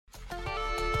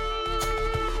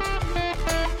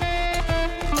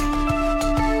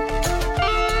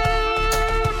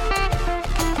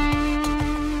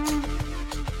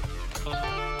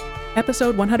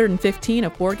Episode 115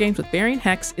 of Board Games with Barry and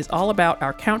Hex is all about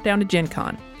our countdown to Gen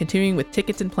Con, continuing with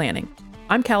tickets and planning.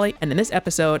 I'm Kelly, and in this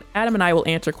episode, Adam and I will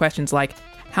answer questions like,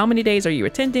 how many days are you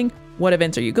attending, what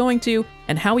events are you going to,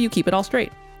 and how will you keep it all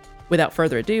straight? Without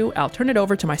further ado, I'll turn it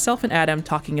over to myself and Adam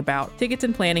talking about tickets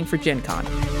and planning for Gen Con.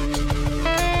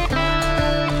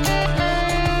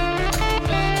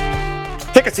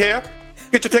 Tickets here.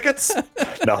 Get your tickets.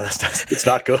 No, it's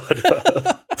not good.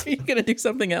 Are you going to do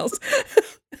something else?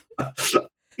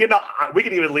 We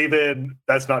can even leave in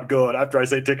that's not good after I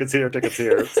say tickets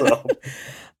here. So.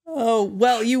 Oh,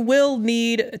 well, you will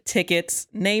need tickets,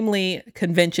 namely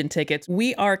convention tickets.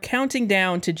 We are counting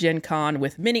down to Gen Con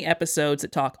with mini episodes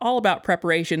that talk all about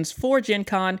preparations for Gen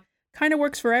Con. Kind of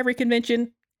works for every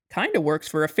convention. Kind of works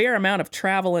for a fair amount of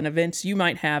travel and events you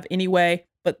might have anyway.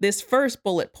 But this first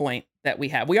bullet point that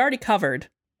we already covered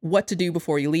what to do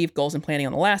before you leave, goals and planning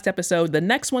on the last episode. The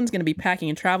next one's going to be packing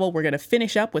and travel. We're going to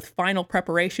finish up with final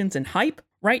preparations and hype.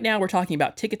 Right now, we're talking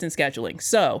about tickets and scheduling.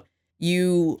 So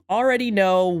you already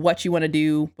know what you want to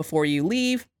do before you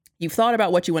leave. You've thought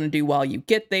about what you want to do while you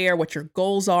get there, what your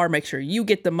goals are, make sure you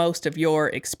get the most of your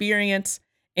experience,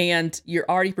 and you're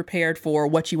already prepared for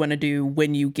what you want to do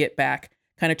when you get back,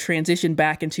 kind of transition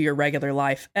back into your regular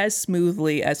life as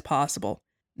smoothly as possible.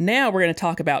 Now we're going to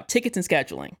talk about tickets and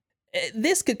scheduling.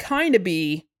 This could kind of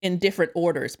be in different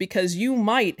orders because you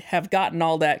might have gotten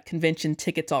all that convention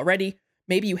tickets already.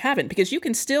 Maybe you haven't, because you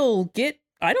can still get,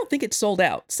 I don't think it's sold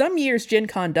out. Some years Gen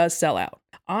Con does sell out.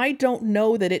 I don't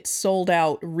know that it's sold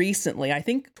out recently. I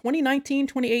think 2019,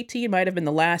 2018 might have been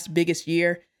the last biggest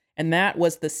year, and that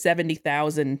was the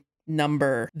 70,000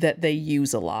 number that they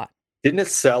use a lot. Didn't it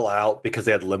sell out because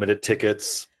they had limited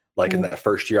tickets like in that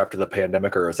first year after the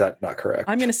pandemic, or is that not correct?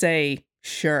 I'm going to say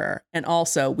sure. And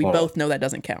also, we both know that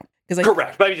doesn't count.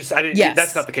 Correct. But I didn't, yes.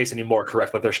 That's not the case anymore,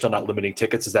 correct? But they're still not limiting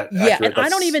tickets. Is that accurate? Accurate? And I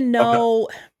don't even know,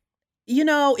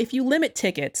 if you limit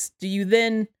tickets, do you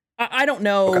then, I don't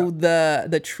know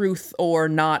the truth or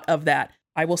not of that.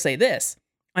 I will say this.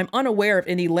 I'm unaware of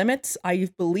any limits. I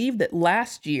believe that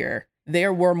last year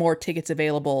there were more tickets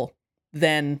available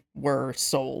than were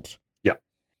sold. Yeah.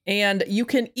 And you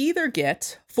can either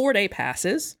get 4-day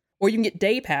passes or you can get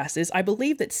day passes. I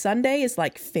believe that Sunday is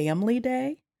like family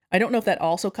day. I don't know if that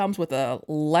also comes with a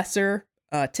lesser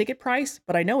ticket price,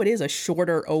 but I know it is a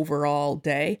shorter overall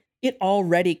day. It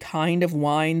already kind of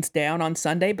winds down on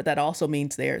Sunday, but that also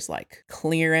means there's like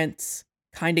clearance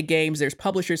kind of games. There's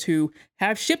publishers who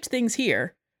have shipped things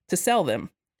here to sell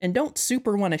them and don't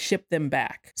super want to ship them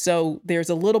back. So there's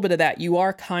a little bit of that. You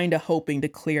are kind of hoping to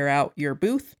clear out your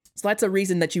booth. So that's a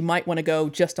reason that you might want to go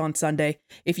just on Sunday.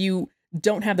 If you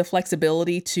don't have the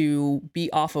flexibility to be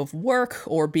off of work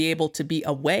or be able to be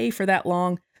away for that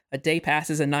long, a day pass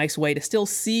is a nice way to still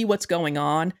see what's going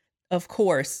on. Of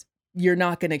course, you're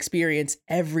not going to experience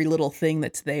every little thing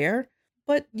that's there,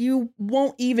 but you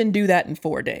won't even do that in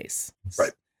 4 days.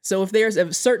 Right. So if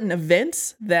there's certain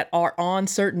events that are on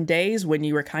certain days when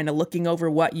you were kind of looking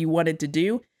over what you wanted to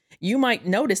do, you might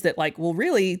notice that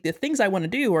really the things I want to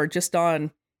do are just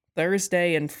on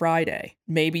Thursday and Friday.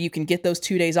 Maybe you can get those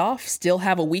 2 days off, still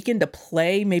have a weekend to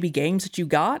play maybe games that you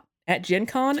got at Gen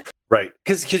Con. Right.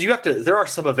 Because there are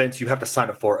some events you have to sign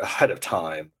up for ahead of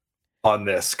time on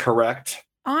this, correct?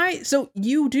 So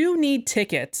you do need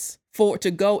tickets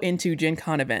to go into Gen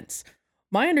Con events.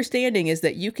 My understanding is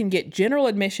that you can get general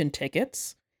admission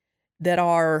tickets that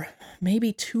are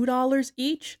maybe $2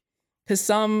 each, because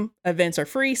some events are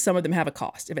free, some of them have a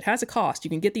cost. If it has a cost, you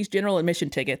can get these general admission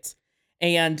tickets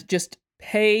and just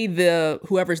pay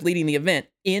whoever's leading the event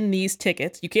in these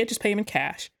tickets. You can't just pay them in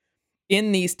cash.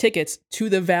 In these tickets to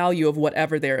the value of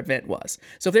whatever their event was.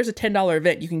 So if there's a $10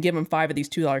 event, you can give them 5 of these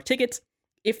 $2 tickets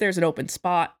if there's an open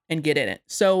spot and get in it.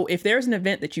 So if there's an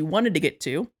event that you wanted to get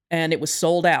to and it was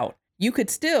sold out, you could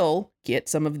still get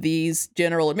some of these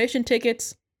general admission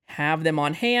tickets, have them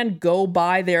on hand, go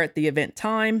by there at the event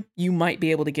time. You might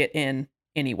be able to get in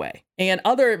anyway. And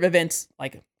other events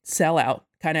like sell out,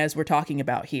 kind of as we're talking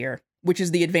about here, which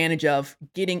is the advantage of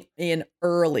getting in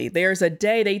early. There's a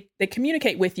day they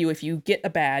communicate with you if you get a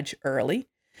badge early.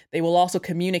 They will also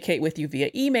communicate with you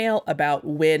via email about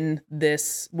when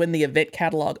the event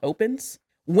catalog opens.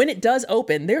 When it does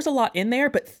open, there's a lot in there,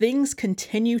 but things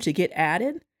continue to get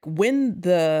added. When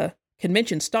the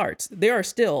convention starts, there are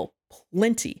still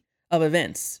plenty of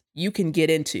events you can get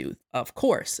into. Of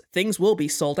course, things will be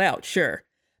sold out, sure.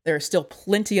 There are still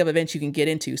plenty of events you can get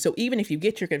into. So even if you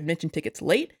get your convention tickets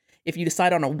late, if you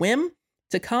decide on a whim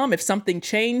to come, if something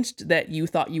changed that you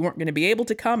thought you weren't going to be able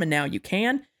to come and now you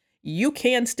can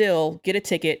still get a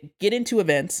ticket, get into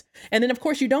events. And then, of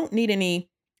course, you don't need any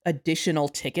additional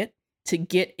ticket to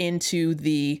get into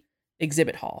the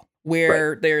exhibit hall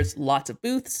where there's lots of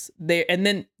booths there. And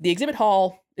then the exhibit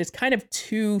hall is kind of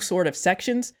two sort of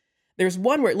sections. There's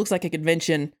one where it looks like a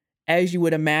convention, as you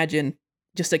would imagine,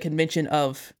 just a convention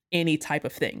of any type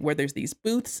of thing, where there's these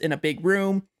booths in a big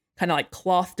room, kind of like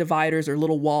cloth dividers or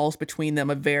little walls between them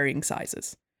of varying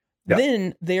sizes. Yeah.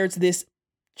 Then there's this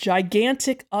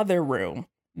gigantic other room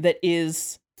that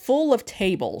is full of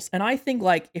tables. And I think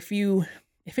like if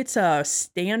it's a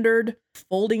standard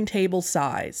folding table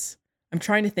size, I'm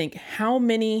trying to think how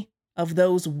many of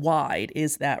those wide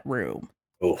is that room.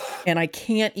 Oof. And I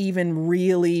can't even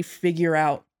really figure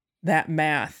out that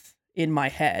math in my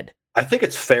head. I think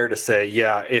it's fair to say,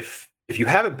 yeah, if you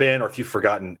haven't been or if you've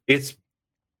forgotten, it's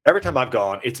every time I've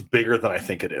gone, it's bigger than I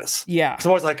think it is. Yeah. So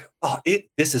I'm always like, oh,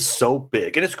 this is so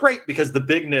big. And it's great because the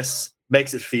bigness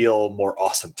makes it feel more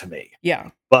awesome to me. Yeah.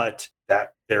 But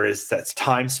that's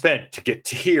time spent to get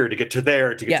to here, to get to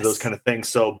there, to get to those kind of things.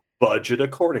 So budget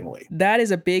accordingly. That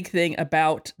is a big thing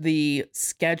about the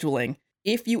scheduling.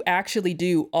 If you actually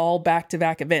do all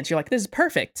back-to-back events, you're like, this is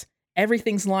perfect.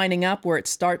 Everything's lining up where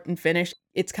it's start and finish.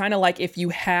 It's kind of like if you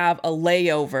have a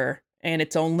layover and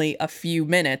it's only a few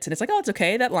minutes and it's like, oh, it's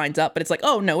okay, that lines up. But it's like,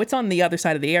 oh, no, it's on the other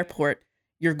side of the airport.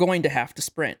 You're going to have to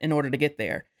sprint in order to get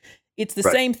there. It's the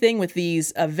same thing with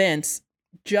these events.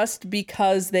 Just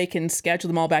because they can schedule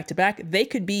them all back to back, they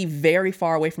could be very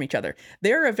far away from each other.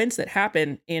 There are events that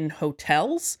happen in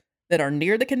hotels that are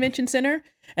near the convention center,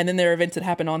 and then there are events that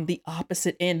happen on the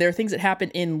opposite end. There are things that happen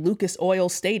in Lucas Oil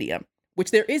Stadium,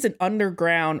 which there is an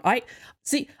underground. I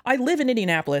live in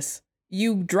Indianapolis.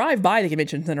 You drive by the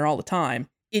convention center all the time.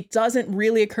 It doesn't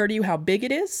really occur to you how big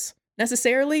it is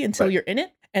necessarily until you're in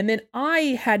it. And then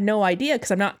I had no idea,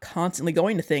 because I'm not constantly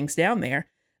going to things down there,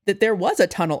 that there was a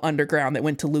tunnel underground that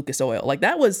went to Lucas Oil. Like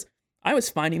I was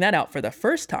finding that out for the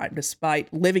first time,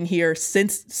 despite living here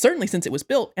certainly since it was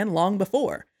built and long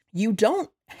before. You don't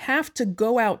have to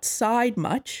go outside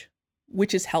much,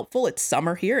 which is helpful. It's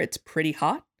summer here. It's pretty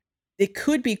hot. It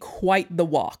could be quite the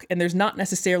walk, and there's not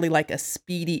necessarily like a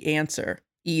speedy answer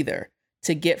either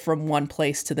to get from one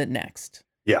place to the next.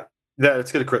 Yeah,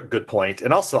 that's a good point.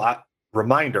 And also,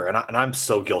 reminder, and I'm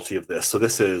so guilty of this. So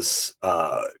this is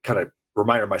kind of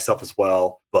reminder myself as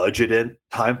well, budget in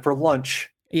time for lunch.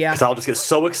 Yeah. Because I'll just get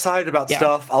so excited about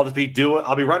stuff. I'll be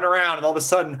running around and all of a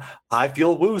sudden I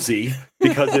feel woozy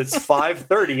because it's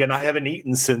 5:30 and I haven't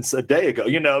eaten since a day ago,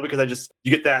 because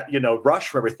you get that, rush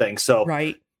from everything. So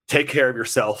take care of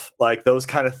yourself, like those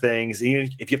kind of things. Even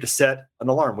if you have to set an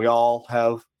alarm, we all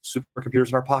have supercomputers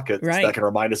in our pockets that can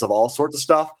remind us of all sorts of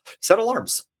stuff. Set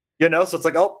alarms. So it's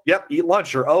like, oh, yep, eat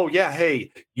lunch, or, oh, yeah,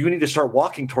 hey, you need to start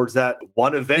walking towards that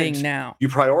one event now you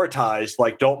prioritized.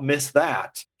 Like, don't miss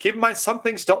that. Keep in mind, some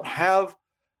things don't have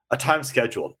a time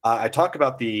scheduled. I talk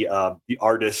about the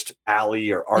artist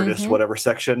alley or artist whatever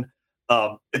section.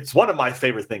 It's one of my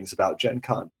favorite things about Gen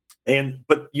Con.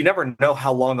 But you never know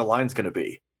how long the line's going to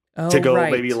be to go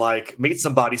maybe like meet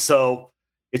somebody. So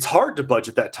it's hard to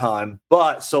budget that time.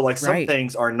 But so like some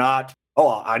things are not,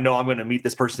 oh, I know I'm going to meet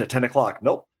this person at 10 o'clock.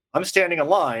 Nope. I'm standing in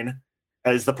line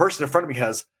as the person in front of me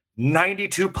has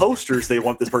 92 posters they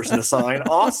want this person to sign.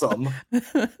 Awesome.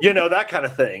 That kind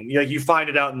of thing. You find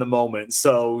it out in the moment.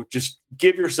 So just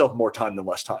give yourself more time than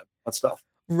less time on stuff.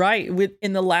 Right.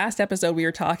 In the last episode, we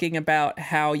were talking about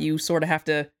how you sort of have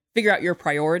to figure out your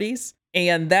priorities.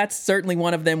 And that's certainly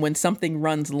one of them. When something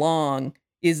runs long,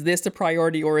 is this a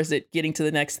priority or is it getting to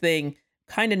the next thing?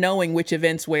 Kind of knowing which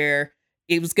events where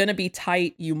it was going to be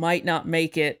tight, you might not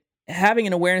make it. Having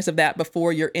an awareness of that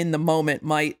before you're in the moment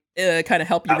might kind of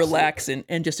help you relax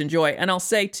and just enjoy. And I'll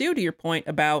say, too, to your point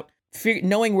about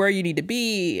knowing where you need to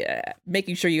be,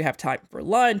 making sure you have time for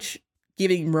lunch,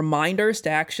 giving reminders to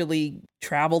actually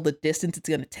travel the distance it's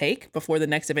going to take before the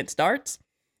next event starts.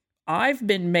 I've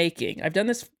done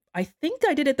this, I think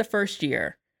I did it the first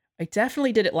year. I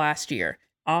definitely did it last year.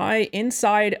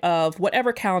 Inside of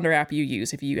whatever calendar app you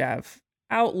use, if you have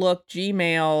Outlook,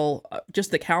 Gmail,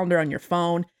 just the calendar on your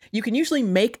phone, you can usually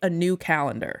make a new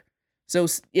calendar. So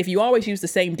if you always use the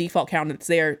same default calendar that's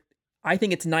there, I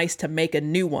think it's nice to make a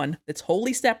new one that's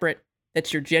wholly separate.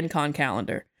 That's your Gen Con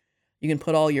calendar. You can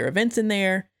put all your events in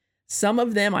there. Some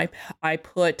of them I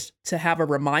put to have a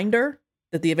reminder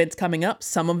that the event's coming up.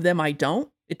 Some of them I don't.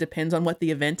 It depends on what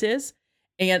the event is.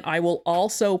 And I will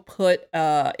also put,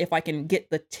 if I can get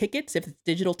the tickets, if it's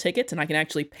digital tickets and I can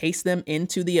actually paste them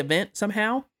into the event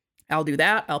somehow, I'll do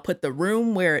that. I'll put the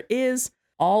room where it is,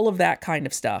 all of that kind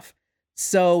of stuff,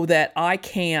 so that I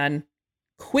can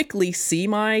quickly see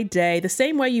my day the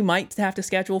same way you might have to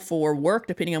schedule for work,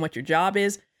 depending on what your job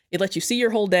is. It lets you see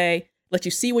your whole day, let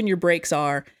you see when your breaks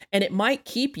are, and it might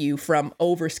keep you from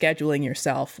overscheduling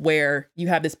yourself where you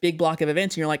have this big block of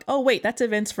events and you're like, oh, wait, that's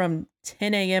events from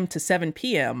 10 a.m. to 7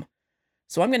 p.m.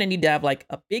 So I'm going to need to have like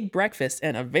a big breakfast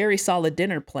and a very solid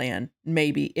dinner plan,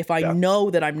 maybe, if I know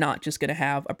that I'm not just going to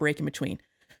have a break in between.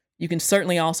 You can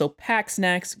certainly also pack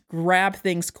snacks, grab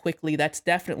things quickly. That's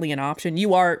definitely an option.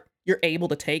 You're able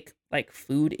to take like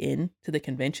food in to the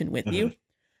convention with you.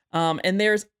 And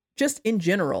there's just in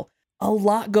general a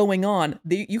lot going on.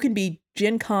 You can be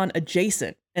Gen Con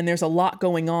adjacent and there's a lot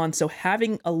going on. So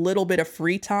having a little bit of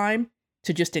free time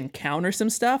to just encounter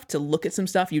some stuff, to look at some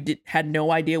stuff you had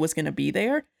no idea was going to be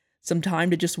there, some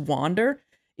time to just wander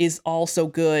is also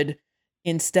good,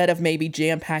 instead of maybe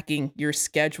jam-packing your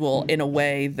schedule in a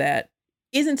way that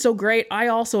isn't so great. I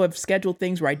also have scheduled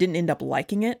things where I didn't end up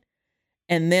liking it.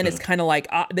 And then it's kind of like,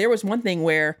 there was one thing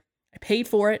where I paid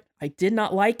for it. I did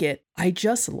not like it. I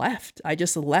just left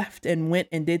and went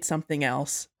and did something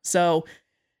else. So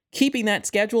keeping that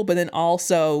schedule, but then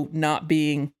also not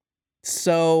being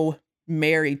so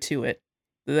married to it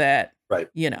that,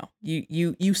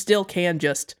 you still can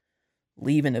just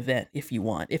leave an event if you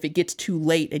want. If it gets too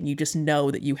late and you just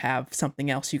know that you have something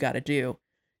else you got to do,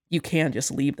 you can just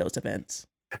leave those events.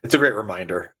 It's a great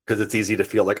reminder because it's easy to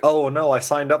feel like, oh no, I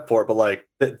signed up for it, but like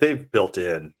they've built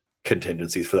in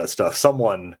contingencies for that stuff.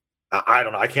 Someone, I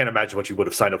don't know, I can't imagine what you would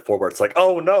have signed up for where it's like,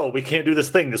 oh no, we can't do this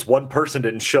thing. This one person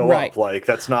didn't show up. Like,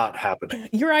 that's not happening.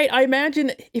 You're right. I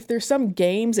imagine if there's some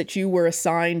games that you were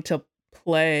assigned to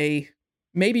play,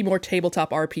 maybe more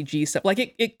tabletop RPG stuff,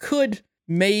 like it could,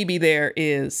 maybe there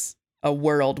is a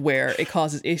world where it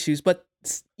causes issues, but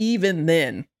even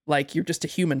then, like, you're just a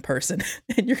human person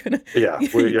and you're gonna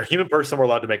you're a human person, we're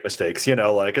allowed to make mistakes,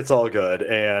 like it's all good,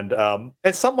 and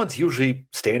someone's usually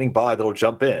standing by that'll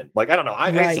jump in. Like, I don't know,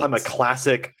 I'm a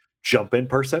classic jump in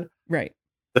person. Right.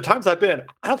 The times I've been,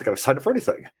 I don't think I've signed up for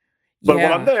anything, but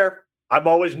when I'm there, I'm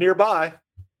always nearby.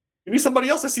 You need somebody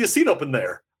else, I see a seat open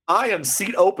there. I am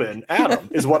seat open. Adam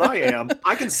is what I am.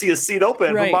 I can see a seat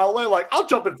open from a mile away. Like, I'll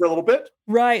jump in for a little bit.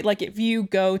 Right. Like if you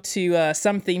go to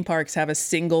some theme parks have a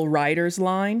single rider's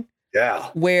line. Yeah.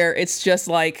 Where it's just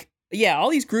like,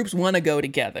 all these groups want to go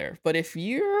together. But if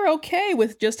you're okay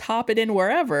with just hopping in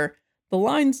wherever, the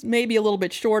line's maybe a little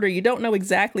bit shorter. You don't know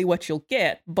exactly what you'll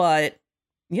get, but,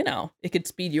 it could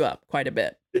speed you up quite a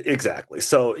bit. Exactly.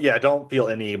 So, don't feel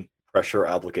any pressure or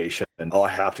obligation and I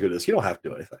have to go to this. You don't have to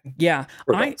do anything. Yeah.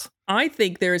 I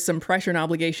think there is some pressure and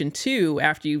obligation too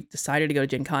after you've decided to go to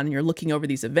Gen Con and you're looking over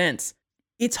these events.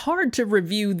 It's hard to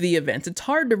review the events. It's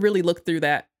hard to really look through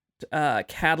that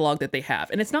catalog that they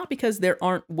have. And it's not because there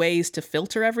aren't ways to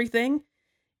filter everything.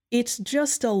 It's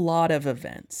just a lot of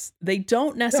events. They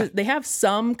don't necessarily, they have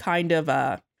some kind of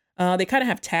they kind of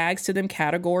have tags to them,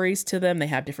 categories to them. They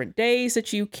have different days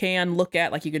that you can look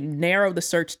at. Like, you can narrow the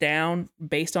search down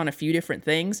based on a few different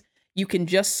things. You can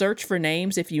just search for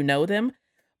names if you know them,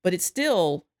 but it's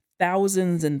still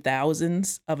thousands and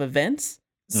thousands of events.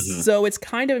 So it's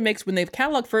kind of a mix. When the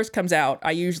catalog first comes out,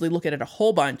 I usually look at it a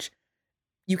whole bunch.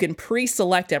 You can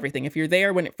pre-select everything. If you're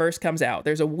there when it first comes out,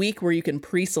 there's a week where you can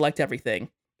pre-select everything.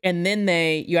 And then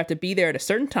you have to be there at a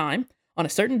certain time on a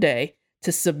certain day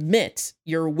to submit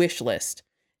your wish list.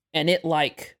 And it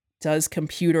does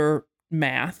computer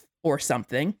math or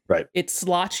something. Right. It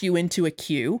slots you into a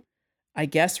queue, I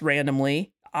guess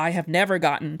randomly. I have never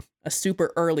gotten a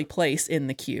super early place in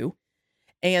the queue.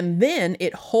 And then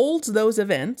it holds those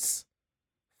events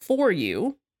for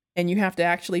you, and you have to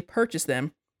actually purchase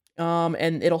them.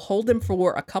 And it'll hold them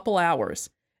for a couple hours,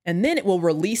 and then it will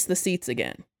release the seats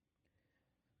again.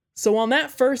 So on that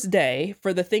first day,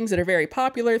 for the things that are very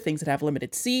popular, things that have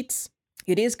limited seats,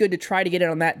 it is good to try to get it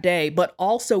on that day, but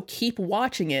also keep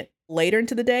watching it later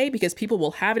into the day because people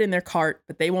will have it in their cart,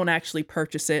 but they won't actually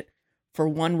purchase it for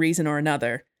one reason or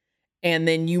another. And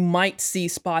then you might see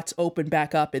spots open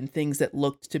back up in things that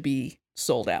looked to be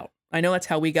sold out. I know that's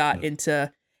how we got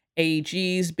into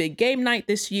AEG's big game night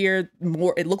this year.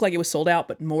 It looked like it was sold out,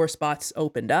 but more spots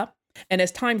opened up. And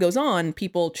as time goes on,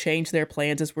 people change their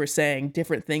plans, as we're saying.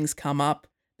 Different things come up.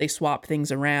 They swap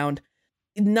things around.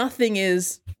 Nothing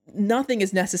is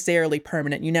necessarily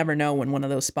permanent. You never know when one of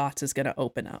those spots is going to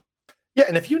open up. Yeah,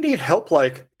 and if you need help,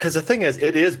 because the thing is,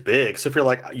 it is big. So if you're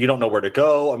like, you don't know where to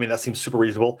go, I mean, that seems super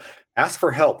reasonable. Ask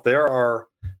for help. There are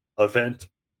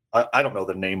I don't know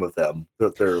the name of them.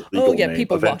 Their legal name.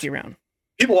 People walking around.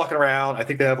 People walking around. I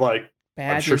think they have badges,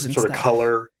 I'm sure some sort of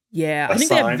color. Yeah, I think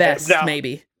they have vests,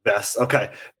 maybe. Vests,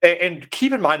 okay. And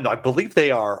keep in mind, though, I believe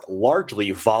they are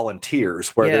largely volunteers,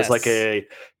 where there's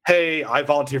hey, I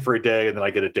volunteer for a day and then I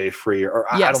get a day free, or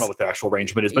I don't know what the actual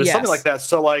arrangement is, but it's something like that.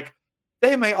 So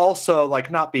they may also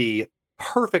not be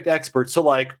perfect experts. So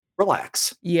like,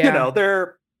 relax. Yeah. You know,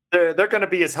 they're going to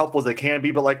be as helpful as they can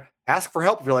be, but like, ask for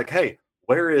help. If you're like, hey,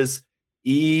 where is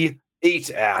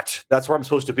E8 at? That's where I'm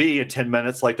supposed to be in 10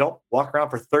 minutes. Like, don't walk around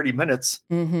for 30 minutes.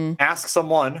 Ask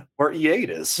someone where E8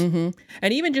 is. And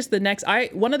even just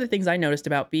one of the things I noticed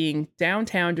about being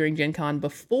downtown during Gen Con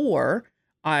before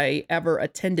I ever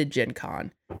attended Gen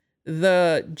Con,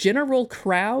 the general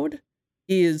crowd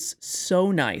is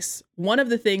so nice. One of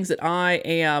the things that I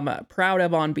am proud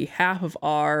of on behalf of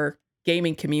our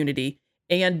gaming community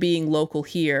and being local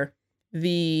here,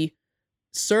 the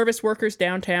service workers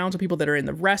downtown, so people that are in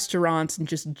the restaurants and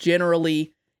just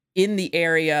generally in the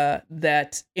area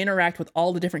that interact with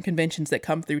all the different conventions that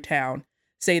come through town,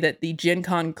 say that the Gen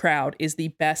Con crowd is the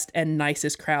best and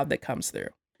nicest crowd that comes through.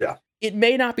 Yeah. It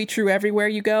may not be true everywhere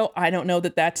you go. I don't know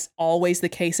that that's always the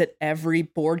case at every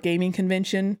board gaming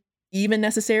convention, even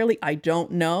necessarily. I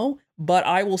don't know. But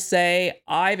I will say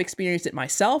I've experienced it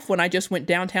myself when I just went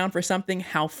downtown for something,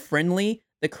 how friendly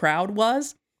the crowd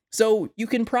was. So you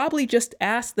can probably just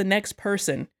ask the next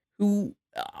person who,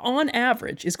 on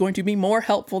average, is going to be more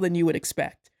helpful than you would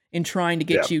expect in trying to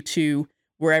get you to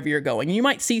wherever you're going. And you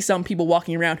might see some people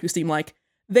walking around who seem like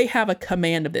they have a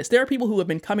command of this. There are people who have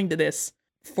been coming to this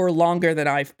for longer than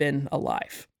I've been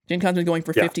alive. Gen Con's been going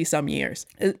for 50 some years.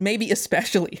 Maybe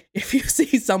especially if you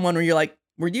see someone where you're like,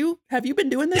 have you been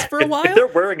doing this for a while? If they're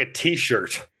wearing a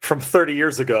t-shirt from 30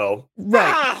 years ago,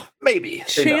 right? Maybe.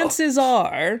 Chances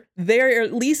are they're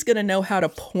at least going to know how to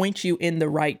point you in the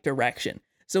right direction.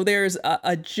 So there's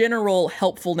a general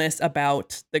helpfulness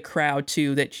about the crowd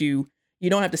too, that you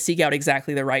don't have to seek out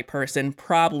exactly the right person.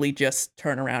 Probably just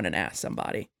turn around and ask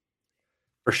somebody.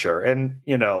 For sure. And,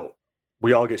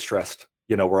 we all get stressed.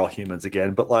 We're all humans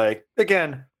again. But like,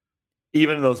 again,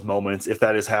 even in those moments, if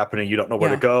that is happening, you don't know where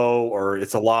to go, or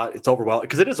it's a lot, it's overwhelming,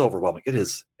 because it is overwhelming. It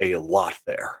is a lot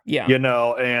there. Yeah.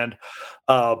 And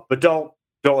but don't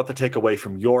let that take away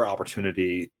from your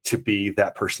opportunity to be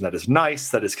that person that is nice,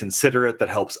 that is considerate, that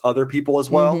helps other people as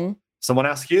well. Someone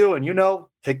asks you and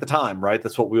take the time, right?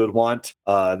 That's what we would want.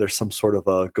 There's some sort of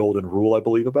a golden rule, I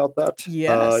believe, about that.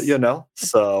 Yes.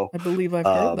 So I believe I've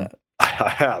heard that. I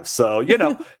have. So,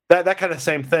 that kind of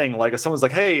same thing. Like if someone's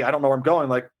like, hey, I don't know where I'm going,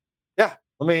 like, yeah,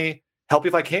 let me help you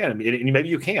if I can. And maybe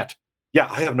you can't. Yeah,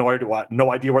 I have no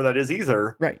idea where that is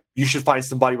either. Right. You should find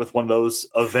somebody with one of those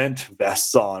event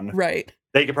vests on. Right.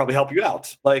 They could probably help you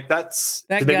out. Like that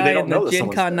guy in the Gen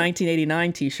Con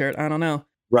 1989 t-shirt. I don't know.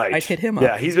 Right. I'd hit him up.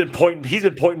 Yeah, he's been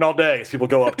pointing all day as people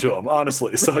go up to him,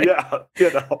 honestly. So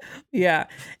right. Yeah.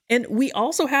 And we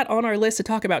also had on our list to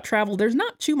talk about travel. There's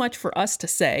not too much for us to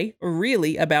say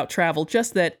really about travel,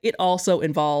 just that it also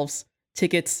involves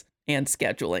tickets and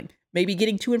scheduling. Maybe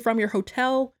getting to and from your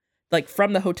hotel, like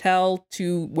from the hotel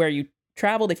to where you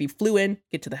traveled. If you flew in,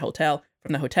 get to the hotel,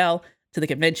 from the hotel to the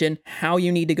convention, how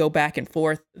you need to go back and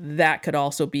forth. That could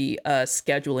also be a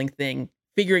scheduling thing,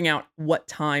 figuring out what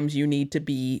times you need to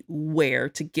be where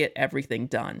to get everything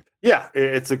done. Yeah,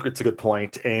 it's a good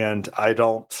point. And I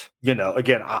don't,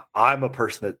 again, I'm a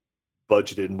person that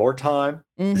budgeted more time.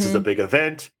 This is a big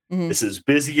event. This is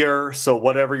busier. So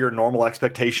whatever your normal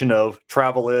expectation of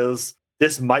travel is,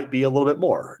 this might be a little bit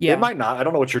more. Yeah. It might not. I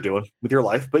don't know what you're doing with your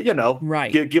life, but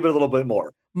right. Give it a little bit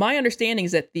more. My understanding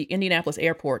is that the Indianapolis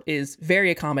airport is very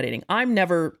accommodating. I'm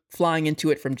never flying into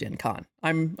it from Gen Con.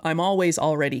 I'm always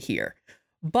already here.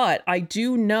 But I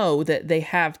do know that they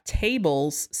have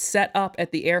tables set up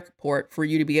at the airport for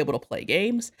you to be able to play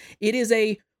games. It is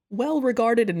a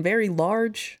well-regarded and very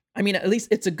large, at least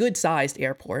it's a good-sized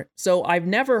airport. So I've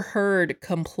never heard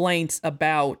complaints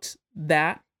about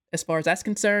that as far as that's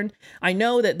concerned. I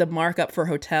know that the markup for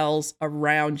hotels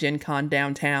around Gen Con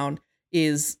downtown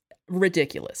is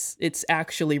ridiculous. It's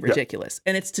actually ridiculous.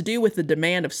 Yeah. And it's to do with the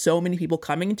demand of so many people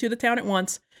coming into the town at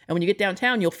once. And when you get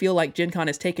downtown, you'll feel like Gen Con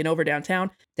has taken over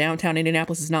downtown. Downtown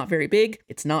Indianapolis is not very big.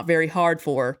 It's not very hard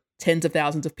for tens of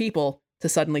thousands of people to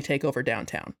suddenly take over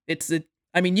downtown.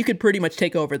 You could pretty much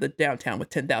take over the downtown with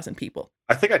 10,000 people.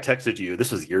 I think I texted you.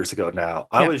 This was years ago now.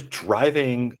 I was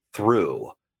driving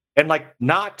through and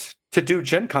not to do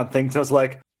Gen Con things. I was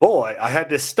like, boy, I had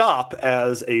to stop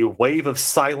as a wave of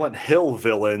Silent Hill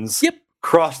villains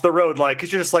crossed the road.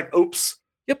 Because you're just like, oops.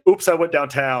 Oops, I went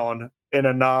downtown in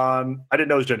I didn't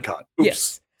know it was Gen Con. Oops.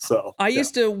 Yes. So I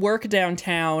used to work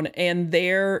downtown, and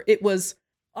there it was,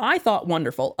 I thought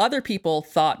wonderful. Other people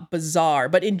thought bizarre,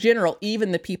 but in general,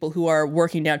 even the people who are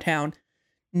working downtown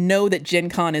know that Gen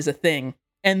Con is a thing,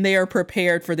 and they are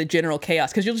prepared for the general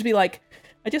chaos. Because you'll just be like,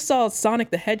 I just saw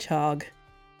Sonic the Hedgehog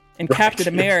and Captain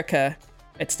America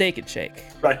at Steak and Shake.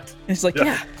 Right. And it's like,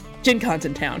 Gen Con's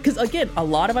in town. Because again, a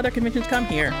lot of other conventions come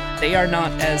here. They are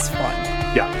not as fun.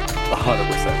 Yeah,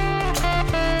 100%.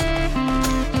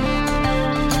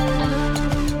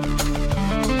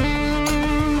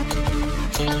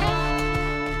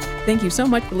 Thank you so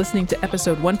much for listening to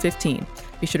episode 115.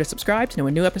 Be sure to subscribe to know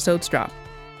when new episodes drop.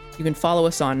 You can follow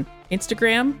us on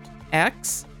Instagram,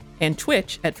 X, and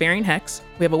Twitch at VariantHex.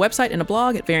 We have a website and a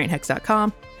blog at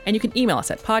VariantHex.com, and you can email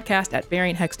us at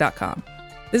podcast@VariantHex.com.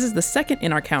 This is the second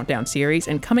in our countdown series,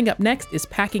 and coming up next is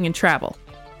Packing and Travel.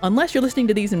 Unless you're listening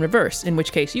to these in reverse, in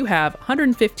which case you have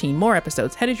 115 more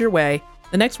episodes headed your way,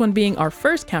 the next one being our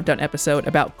first countdown episode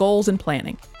about goals and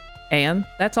planning. And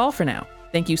that's all for now.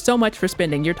 Thank you so much for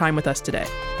spending your time with us today.